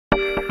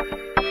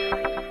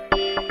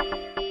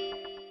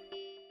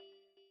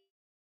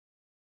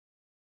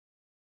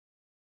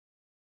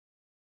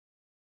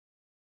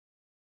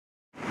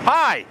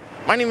Hi,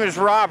 my name is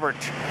Robert.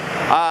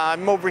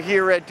 I'm over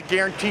here at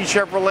Guaranty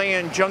Chevrolet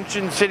in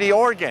Junction City,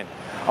 Oregon.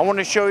 I want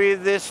to show you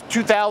this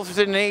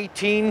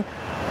 2018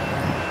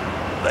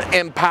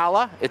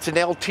 Impala. It's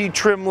an LT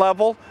trim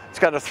level. It's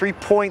got a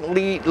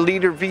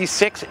 3.0-liter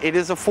V6. It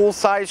is a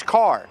full-size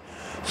car.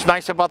 What's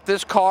nice about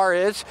this car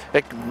is,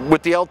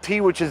 with the LT,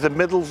 which is the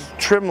middle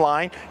trim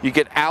line, you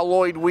get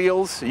alloyed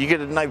wheels, you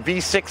get a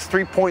V6,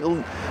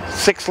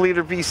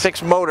 3.6-liter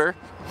V6 motor.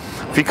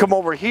 If you come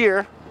over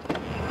here,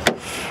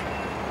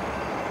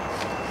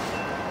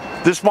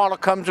 this model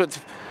comes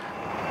with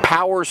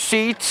power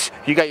seats,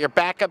 you got your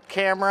backup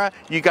camera,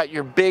 you got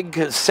your big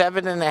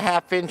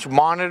 7.5-inch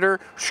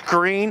monitor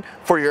screen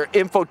for your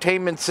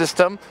infotainment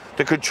system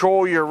to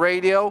control your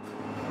radio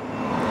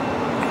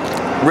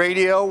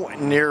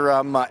and your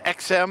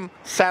XM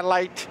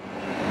satellite,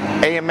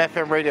 AM,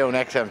 FM radio and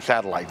XM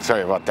satellite,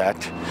 sorry about that.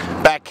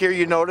 Back here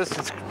you notice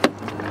it's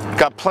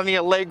got plenty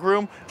of leg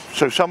room,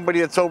 so somebody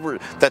that's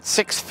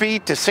 6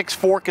 feet to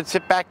 6'4" can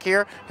sit back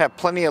here, have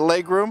plenty of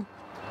leg room.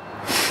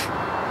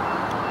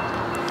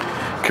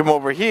 Come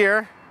over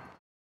here,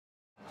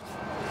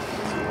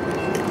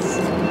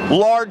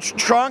 large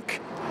trunk,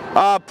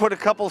 put a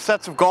couple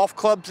sets of golf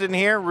clubs in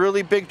here,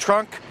 really big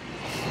trunk.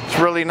 It's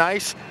really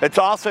nice. It's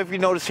also, if you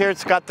notice here,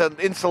 it's got the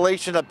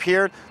insulation up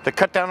here to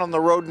cut down on the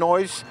road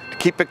noise, to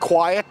keep it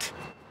quiet.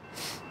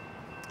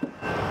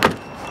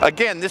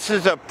 Again, this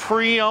is a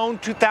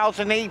pre-owned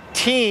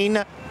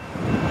 2018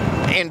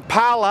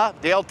 Impala,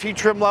 the LT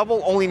trim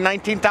level, only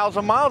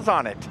 19,000 miles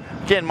on it.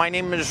 Again, my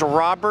name is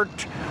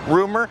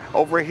Robert.Rumer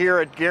over here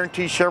at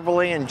Guaranty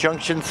Chevrolet in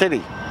Junction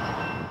City.